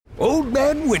Old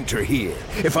Man Winter here.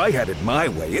 If I had it my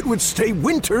way, it would stay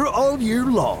winter all year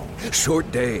long.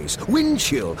 Short days, wind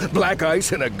chill, black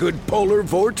ice, and a good polar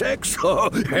vortex.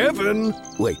 Oh, heaven!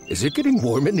 Wait, is it getting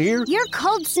warm in here? Your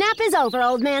cold snap is over,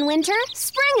 Old Man Winter.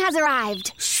 Spring has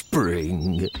arrived.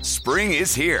 Spring. Spring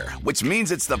is here, which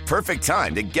means it's the perfect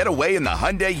time to get away in the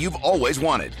Hyundai you've always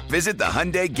wanted. Visit the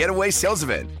Hyundai Getaway Sales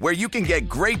Event, where you can get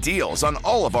great deals on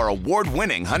all of our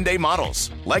award-winning Hyundai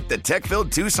models, like the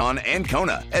tech-filled Tucson and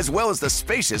Kona, as well as the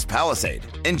spacious Palisade.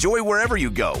 Enjoy wherever you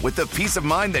go with the peace of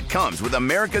mind that comes with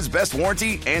America's best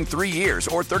warranty and 3 years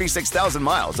or 36,000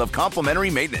 miles of complimentary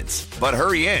maintenance. But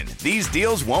hurry in, these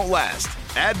deals won't last.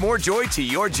 Add more joy to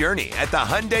your journey at the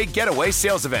Hyundai Getaway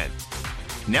Sales Event.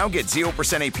 Now get 0%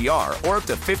 APR or up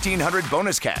to $1,500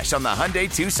 bonus cash on the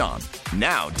Hyundai Tucson.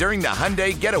 Now, during the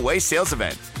Hyundai Getaway Sales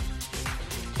Event.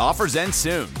 Offers end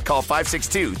soon. Call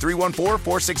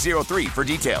 562-314-4603 for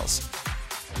details.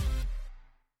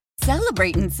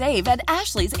 Celebrate and save at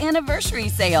Ashley's Anniversary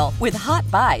Sale. With Hot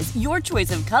Buys, your choice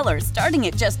of colors starting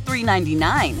at just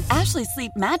 $3.99. Ashley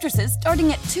Sleep mattresses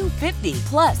starting at $2.50.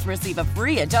 Plus, receive a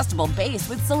free adjustable base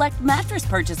with select mattress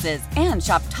purchases. And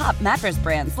shop top mattress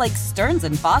brands like Stearns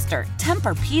 & Foster,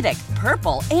 Tempur-Pedic,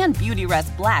 Purple, and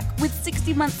Beautyrest Black with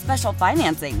 60-month special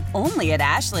financing. Only at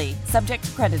Ashley. Subject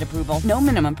to credit approval. No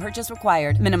minimum purchase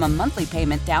required. Minimum monthly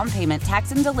payment, down payment,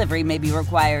 tax, and delivery may be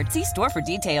required. See store for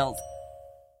details.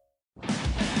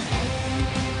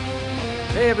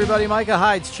 Hey everybody, Micah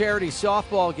Hyde's charity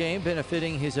softball game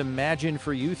benefiting his Imagine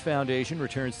for Youth Foundation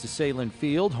returns to Salem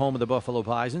Field, home of the Buffalo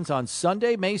Bisons, on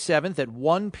Sunday, May 7th at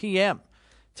 1 p.m.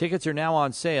 Tickets are now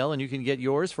on sale, and you can get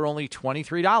yours for only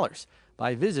 $23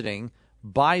 by visiting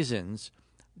bisons.com.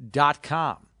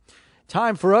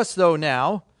 Time for us, though,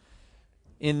 now,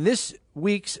 in this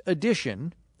week's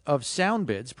edition of Sound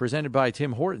Bids presented by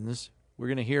Tim Hortons, we're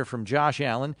going to hear from Josh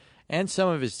Allen and some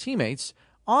of his teammates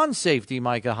on safety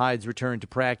Micah Hyde's return to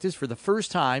practice for the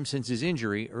first time since his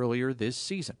injury earlier this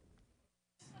season.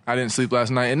 I didn't sleep last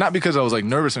night, and not because I was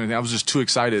nervous or anything. I was just too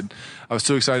excited. I was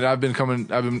too excited. I've been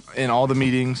in all the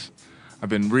meetings. I've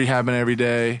been rehabbing every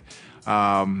day.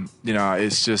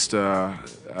 It's just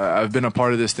I've been a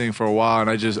part of this thing for a while, and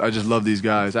I just love these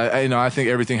guys. I think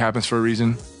everything happens for a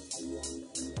reason.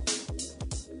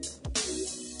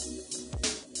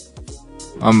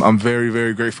 I'm very,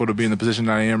 very grateful to be in the position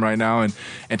that I am right now, and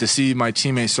to see my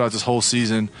teammates throughout this whole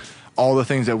season, all the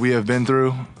things that we have been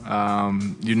through,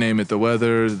 you name it, the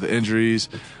weather, the injuries,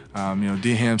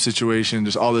 D-Ham situation,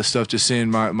 just all this stuff, just seeing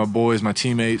my boys, my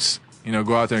teammates,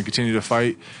 go out there and continue to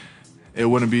fight. It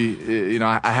wouldn't be,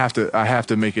 I have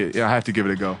to make it, I have to give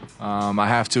it a go. I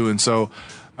have to, and so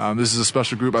this is a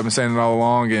special group. I've been saying it all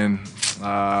along, and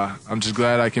I'm just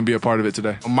glad I can be a part of it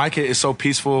today. Micah is so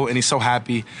peaceful, and he's so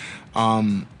happy.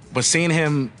 But seeing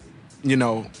him,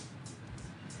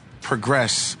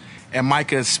 progress, and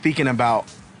Micah speaking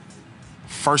about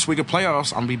first week of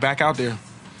playoffs, I'm going to be back out there.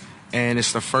 And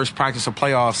it's the first practice of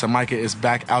playoffs, and Micah is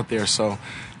back out there. So,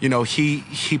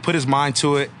 he put his mind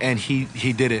to it, and he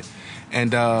did it.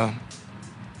 And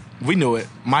we knew it.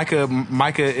 Micah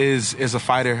is a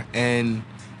fighter, and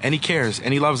he cares,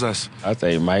 and he loves us. I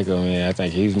think Micah, I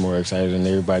think he's more excited than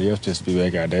everybody else just to be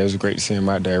back out there. It was great to see him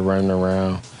out there running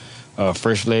around.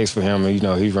 Fresh legs for him, he's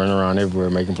running around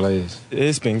everywhere making plays.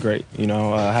 It's been great,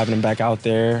 having him back out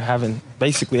there, having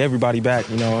basically everybody back,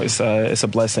 it's a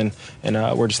blessing, and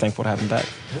we're just thankful to have him back.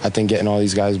 I think getting all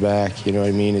these guys back,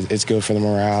 it's good for the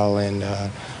morale, and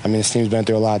this team's been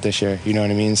through a lot this year,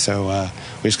 so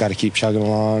we just got to keep chugging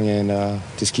along and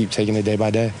just keep taking it day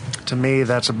by day. To me,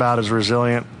 that's about as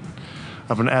resilient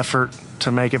of an effort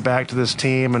to make it back to this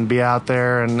team and be out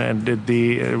there, and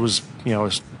it was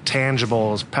as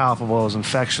tangible, as palpable, as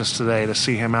infectious today to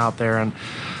see him out there and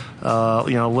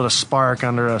lit a spark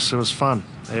under us. It was fun.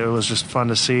 It was just fun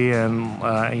to see, and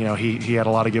he had a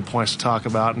lot of good points to talk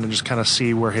about, and to just kind of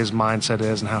see where his mindset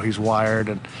is and how he's wired,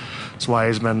 and that's why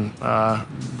he's been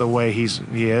the way he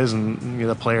is, and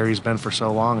the player he's been for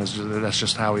so long. That's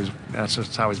just how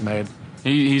he's made.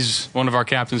 He's one of our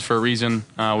captains for a reason.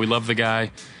 We love the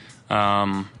guy.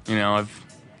 I've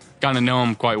gotten to know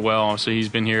him quite well. So he's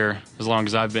been here as long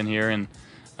as I've been here, and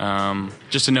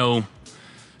just to know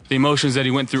the emotions that he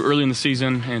went through early in the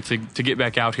season, and to get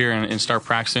back out here and start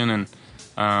practicing, and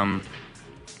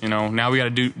now we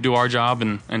got to do our job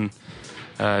and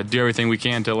do everything we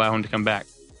can to allow him to come back.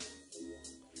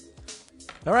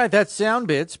 All right, that's Sound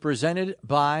Bits presented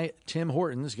by Tim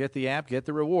Hortons. Get the app, get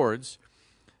the rewards.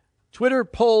 Twitter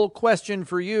poll question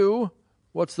for you.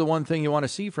 What's the one thing you want to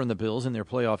see from the Bills in their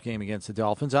playoff game against the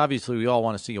Dolphins? Obviously, we all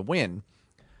want to see a win,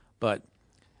 but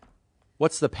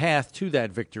what's the path to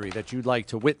that victory that you'd like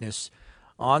to witness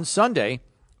on Sunday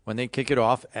when they kick it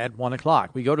off at 1 o'clock.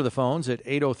 We go to the phones at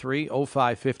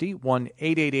 803-0550,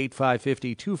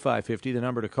 1-888-550-2550, the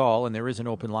number to call, and there is an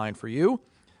open line for you.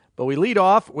 But we lead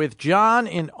off with John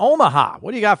in Omaha.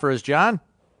 What do you got for us, John?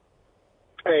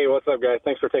 Hey, what's up, guys?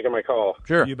 Thanks for taking my call.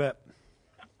 Sure. You bet.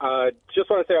 Just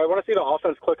want to say I want to see the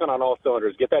offense clicking on all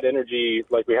cylinders, get that energy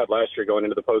like we had last year going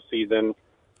into the postseason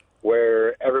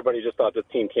where everybody just thought this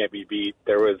team can't be beat.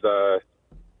 There was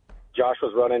Josh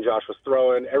was running, Josh was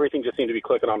throwing. Everything just seemed to be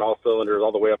clicking on all cylinders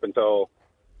all the way up until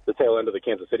the tail end of the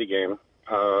Kansas City game.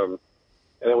 And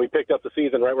then we picked up the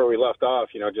season right where we left off,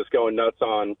 just going nuts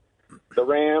on the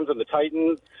Rams and the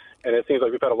Titans. And it seems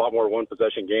like we've had a lot more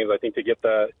one-possession games. I think to get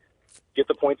the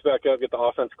points back up, get the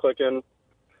offense clicking,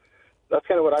 that's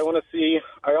kind of what I want to see.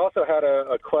 I also had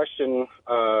a question.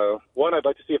 One, I'd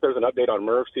like to see if there's an update on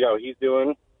Murph, see how he's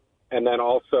doing. And then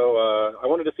also I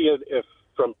wanted to see if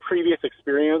from previous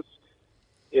experience,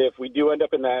 if we do end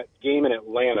up in that game in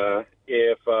Atlanta,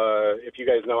 if you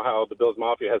guys know how the Bills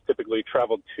Mafia has typically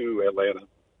traveled to Atlanta.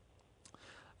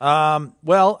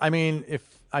 Well, I mean, if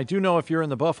you're in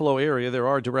the Buffalo area, there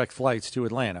are direct flights to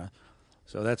Atlanta.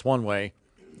 So that's one way.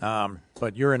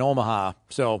 But you're in Omaha,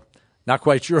 so not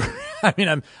quite sure. I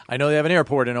mean, I know they have an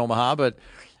airport in Omaha, but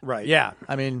right. Yeah,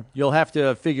 I mean, you'll have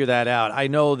to figure that out. I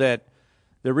know that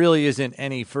there really isn't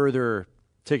any further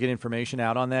ticket information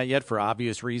out on that yet for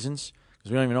obvious reasons,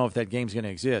 because we don't even know if that game's going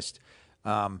to exist.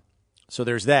 So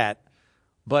there's that.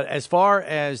 But as far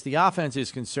as the offense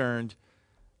is concerned,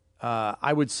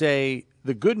 I would say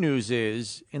the good news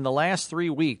is in the last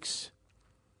 3 weeks,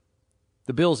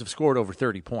 the Bills have scored over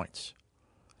 30 points.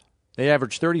 They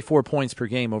averaged 34 points per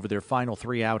game over their final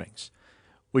 3 outings,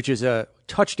 which is a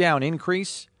touchdown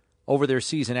increase over their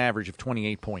season average of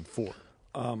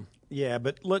 28.4. Yeah,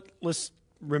 but let's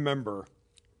remember,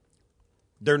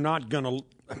 they're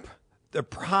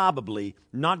probably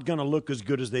not going to look as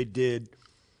good as they did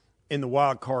in the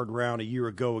wild card round a year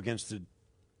ago against the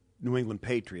New England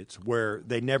Patriots, where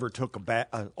they never took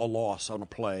a loss on a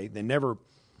play. They never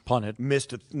punted,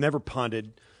 never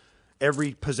punted.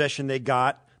 Every possession they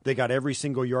got every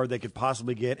single yard they could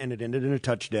possibly get, and it ended in a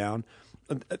touchdown.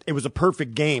 It was a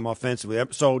perfect game offensively.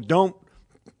 So don't,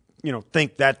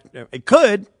 think that it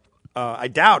could. I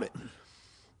doubt it.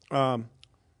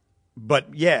 But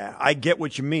yeah, I get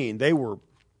what you mean. They were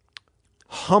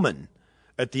humming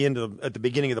at the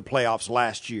beginning of the playoffs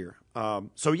last year.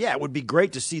 So yeah, it would be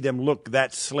great to see them look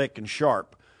that slick and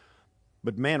sharp.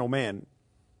 But man, oh man,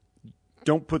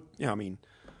 don't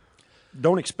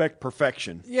expect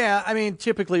perfection. Yeah, I mean,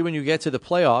 typically when you get to the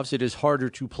playoffs, it is harder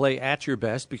to play at your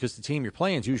best because the team you're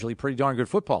playing is usually a pretty darn good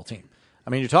football team. I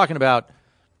mean, you're talking about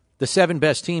the 7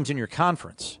 best teams in your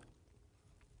conference.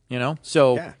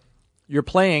 So yeah. You're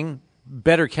playing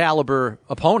better caliber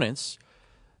opponents,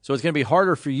 so it's going to be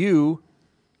harder for you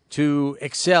to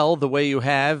excel the way you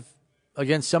have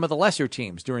against some of the lesser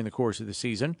teams during the course of the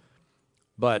season.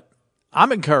 But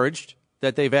I'm encouraged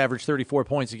that they've averaged 34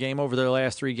 points a game over their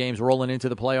last 3 games rolling into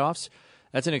the playoffs.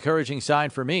 That's an encouraging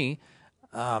sign for me.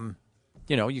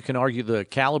 You can argue the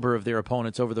caliber of their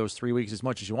opponents over those 3 weeks as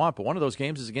much as you want, but one of those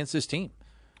games is against this team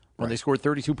when they scored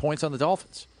 32 points on the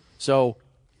Dolphins. So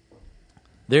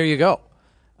there you go.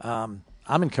 I'm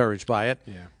encouraged by it.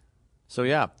 Yeah. So,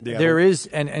 there is,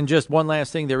 and just one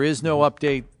last thing, there is no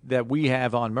update that we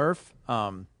have on Murph.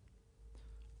 The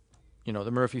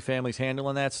Murphy family's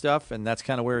handling that stuff, and that's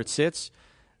kind of where it sits.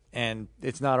 And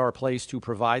it's not our place to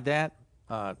provide that,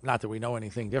 not that we know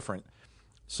anything different.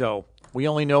 So we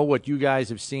only know what you guys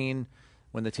have seen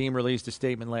when the team released a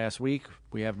statement last week.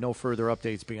 We have no further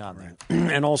updates beyond that.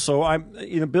 And also,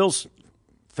 Bills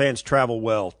fans travel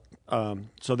well,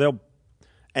 so they'll.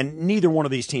 And neither one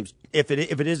of these teams, if it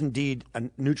is indeed a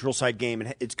neutral site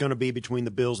game, it's going to be between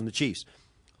the Bills and the Chiefs.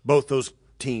 Both those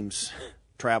teams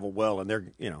travel well, and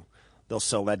they'll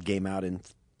sell that game out in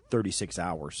 36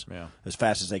 hours. Yeah. As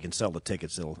fast as they can sell the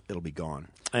tickets, it'll be gone.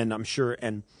 And I'm sure,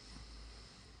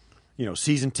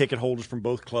 season ticket holders from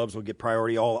both clubs will get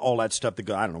priority. All that stuff that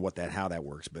go. I don't know how that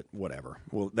works, but whatever.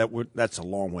 Well, that's a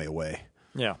long way away.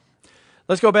 Yeah.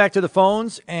 Let's go back to the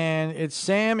phones, and it's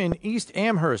Sam in East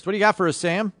Amherst. What do you got for us,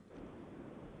 Sam?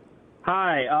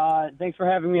 Hi. Thanks for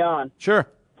having me on. Sure.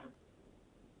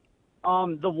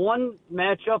 The one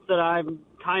matchup that I'm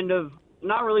kind of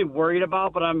not really worried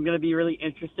about, but I'm going to be really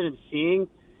interested in seeing,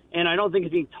 and I don't think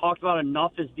it's being talked about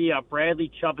enough, is the Bradley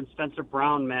Chubb and Spencer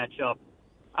Brown matchup.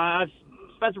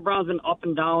 Spencer Brown's been up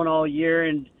and down all year,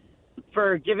 and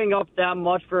for giving up that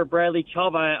much for Bradley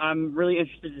Chubb, I'm really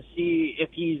interested to see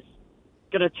if he's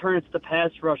going to turn into the pass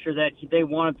rusher that they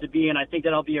want him to be, and I think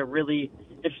that'll be a really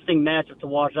interesting matchup to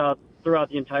watch out throughout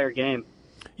the entire game.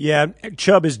 Yeah,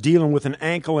 Chubb is dealing with an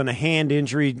ankle and a hand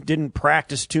injury. Didn't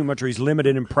practice too much, or he's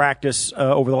limited in practice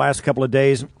over the last couple of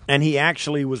days. And he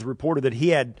actually was reported that he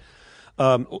had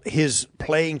his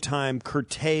playing time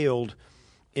curtailed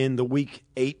in the Week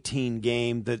 18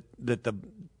 game that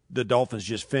the Dolphins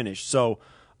just finished. So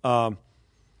I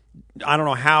don't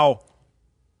know how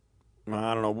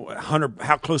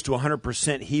close to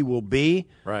 100% he will be.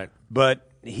 Right. But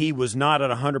he was not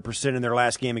at 100% in their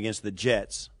last game against the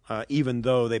Jets. Even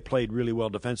though they played really well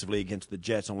defensively against the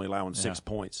Jets, only allowing 6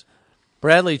 points.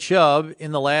 Bradley Chubb,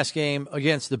 in the last game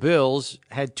against the Bills,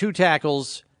 had 2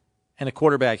 tackles and a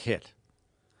quarterback hit.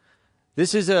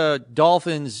 This is a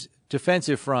Dolphins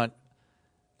defensive front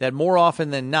that more often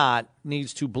than not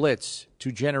needs to blitz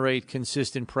to generate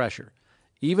consistent pressure.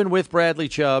 Even with Bradley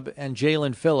Chubb and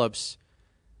Jalen Phillips,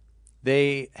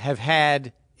 they have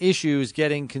had issues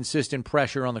getting consistent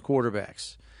pressure on the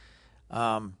quarterbacks.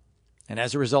 And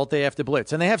as a result, they have to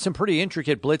blitz. And they have some pretty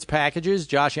intricate blitz packages.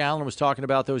 Josh Allen was talking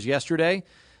about those yesterday,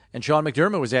 and Sean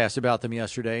McDermott was asked about them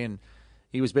yesterday, and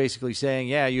he was basically saying,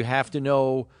 yeah, you have to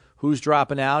know who's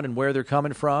dropping out and where they're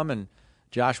coming from. And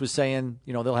Josh was saying,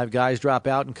 they'll have guys drop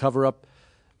out and cover up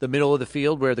the middle of the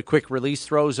field where the quick release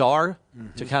throws are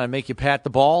to kind of make you pat the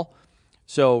ball.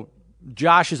 So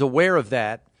Josh is aware of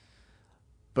that.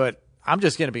 But I'm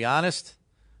just going to be honest,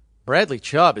 Bradley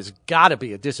Chubb has got to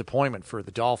be a disappointment for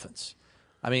the Dolphins.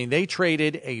 I mean, they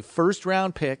traded a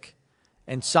first-round pick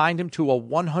and signed him to a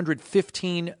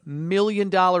 $115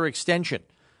 million extension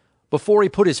before he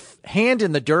put his hand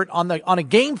in the dirt on a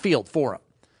game field for him.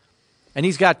 And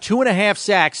he's got 2.5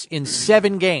 sacks in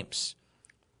 7 games.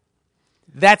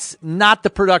 That's not the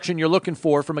production you're looking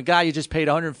for from a guy you just paid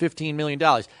 $115 million.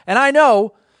 And I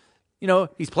know,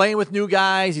 he's playing with new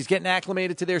guys. He's getting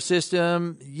acclimated to their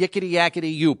system.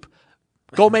 Yickety-yackety yoop.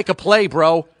 Go make a play,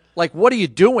 bro. Like, what are you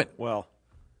doing? Well,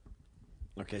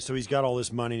 okay, so he's got all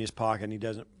this money in his pocket, and he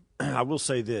doesn't. I will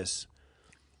say this.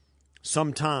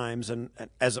 Sometimes, and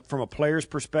from a player's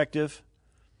perspective,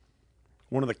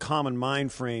 one of the common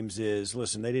mind frames is,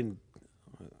 listen,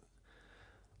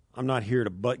 I'm not here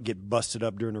to get busted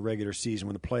up during the regular season.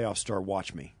 When the playoffs start,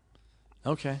 watch me.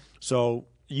 Okay. So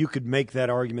you could make that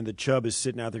argument that Chubb is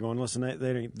sitting out there going, listen,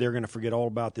 they're going to forget all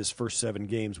about this first 7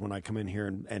 games when I come in here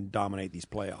and dominate these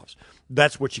playoffs.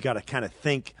 That's what you got to kind of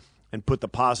think and put the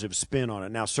positive spin on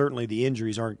it. Now, certainly the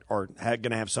injuries are going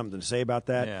to have something to say about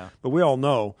that. Yeah. But we all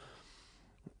know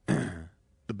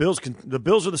the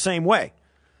Bills are the same way.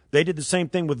 They did the same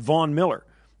thing with Von Miller.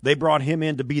 They brought him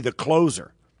in to be the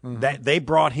closer. That they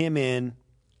brought him in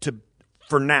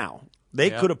for now. They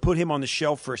could have put him on the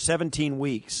shelf for 17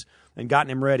 weeks and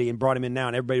gotten him ready and brought him in now,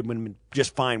 and everybody would have been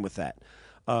just fine with that.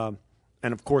 And,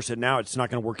 of course, now it's not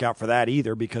going to work out for that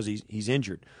either because he's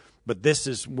injured. But this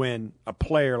is when a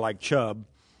player like Chubb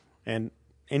and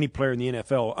any player in the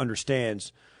NFL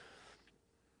understands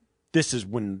this is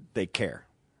when they care.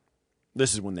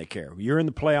 This is when they care. You're in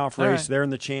the playoff race. Right. They're in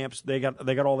the champs. They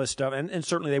got all this stuff. And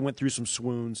certainly they went through some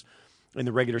swoons in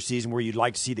the regular season where you'd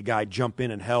like to see the guy jump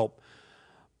in and help.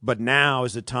 But now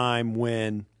is the time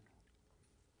when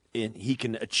he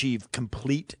can achieve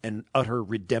complete and utter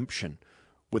redemption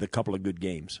with a couple of good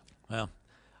games. Well,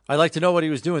 I'd like to know what he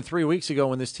was doing 3 weeks ago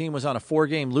when this team was on a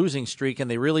 4-game losing streak and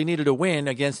they really needed a win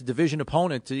against a division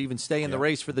opponent to even stay in the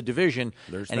race for the division.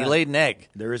 He laid an egg.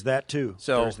 There is that too.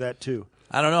 There's that too.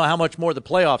 I don't know how much more the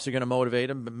playoffs are going to motivate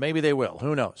him, but maybe they will.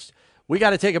 Who knows? We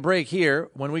got to take a break here.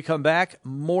 When we come back,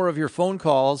 more of your phone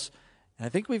calls. And I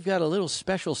think we've got a little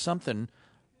special something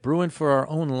brewing for our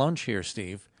own lunch here,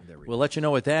 Steve. We'll let you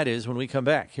know what that is when we come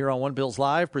back here on One Bills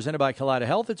Live, presented by Kaleida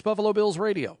Health. It's Buffalo Bills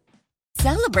Radio.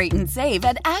 Celebrate and save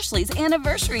at Ashley's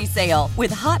Anniversary Sale.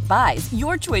 With Hot Buys,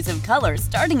 your choice of colors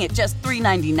starting at just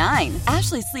 $3.99.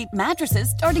 Ashley Sleep mattresses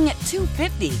starting at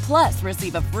 $2.50. Plus,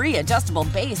 receive a free adjustable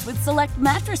base with select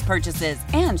mattress purchases.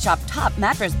 And shop top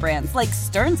mattress brands like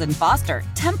Stearns & Foster,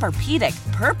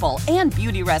 Tempur-Pedic, Purple, and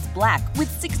Beautyrest Black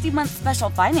with 60-month special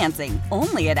financing.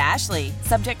 Only at Ashley.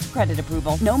 Subject to credit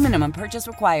approval. No minimum purchase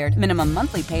required. Minimum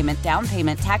monthly payment, down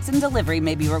payment, tax, and delivery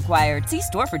may be required. See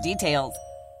store for details.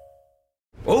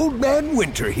 Old Man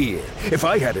Winter here. If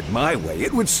I had it my way,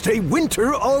 it would stay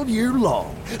winter all year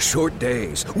long. Short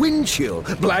days, wind chill,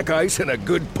 black ice, and a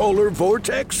good polar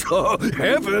vortex. Oh,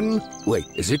 heaven. Wait,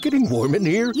 is it getting warm in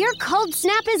here? Your cold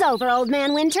snap is over, Old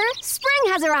Man Winter.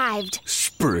 Spring has arrived.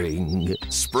 Spring? spring.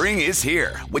 Spring is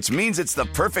here, which means it's the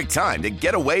perfect time to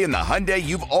get away in the Hyundai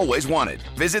you've always wanted.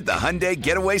 Visit the Hyundai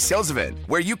Getaway Sales Event,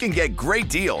 where you can get great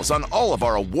deals on all of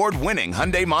our award-winning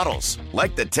Hyundai models,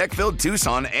 like the tech-filled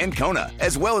Tucson and Kona,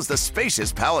 as well as the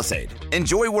spacious Palisade.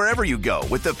 Enjoy wherever you go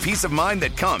with the peace of mind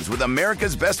that comes with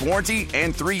America's best warranty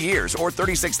and 3 years or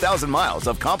 36,000 miles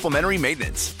of complimentary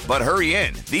maintenance. But hurry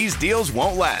in, these deals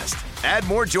won't last. Add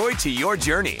more joy to your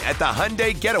journey at the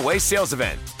Hyundai Getaway Sales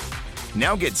Event.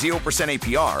 Now get 0%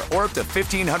 APR or up to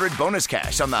 $1,500 bonus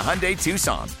cash on the Hyundai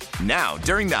Tucson. Now,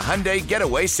 during the Hyundai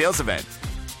Getaway Sales Event.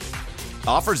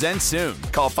 Offers end soon.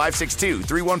 Call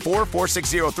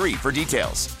 562-314-4603 for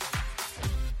details.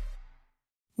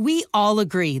 We all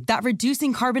agree that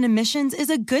reducing carbon emissions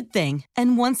is a good thing.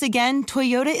 And once again,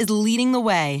 Toyota is leading the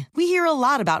way. We hear a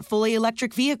lot about fully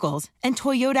electric vehicles, and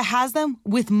Toyota has them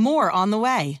with more on the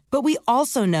way. But we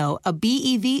also know a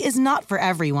BEV is not for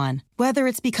everyone, whether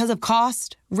it's because of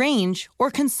cost, range,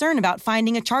 or concern about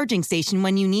finding a charging station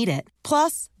when you need it.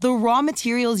 Plus, the raw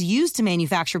materials used to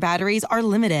manufacture batteries are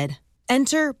limited.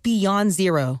 Enter Beyond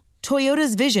Zero,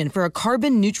 Toyota's vision for a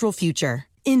carbon-neutral future.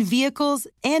 In vehicles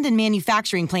and in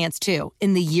manufacturing plants, too,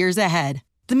 in the years ahead.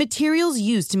 The materials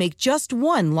used to make just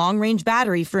one long-range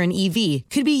battery for an EV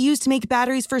could be used to make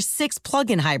batteries for 6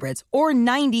 plug-in hybrids or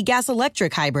 90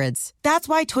 gas-electric hybrids. That's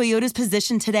why Toyota's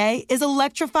position today is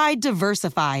electrified,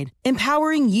 diversified,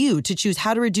 empowering you to choose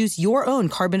how to reduce your own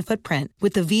carbon footprint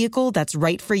with the vehicle that's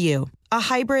right for you. A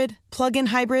hybrid, plug-in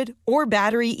hybrid, or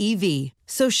battery EV.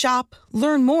 So shop,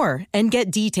 learn more, and get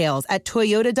details at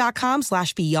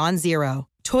toyota.com/beyondzero.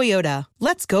 Toyota,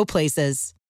 let's go places.